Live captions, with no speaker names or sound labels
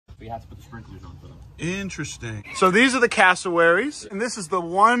but you have to put the sprinklers on for them. Interesting. So these are the cassowaries, and this is the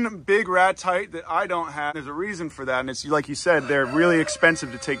one big rat tight that I don't have. There's a reason for that, and it's like you said, they're really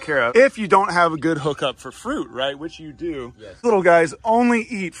expensive to take care of if you don't have a good hookup for fruit, right? Which you do. Yes. Little guys only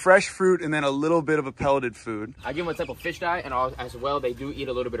eat fresh fruit and then a little bit of a pelleted food. I give them a type of fish diet, and as well, they do eat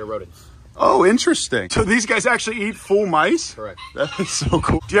a little bit of rodents. Oh, interesting. So these guys actually eat full mice? Correct. That is so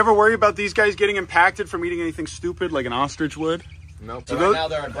cool. Do you ever worry about these guys getting impacted from eating anything stupid like an ostrich would? Nope. So right now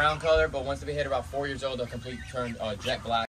they're a brown color, but once they hit about 4 years old, they'll turn jet black.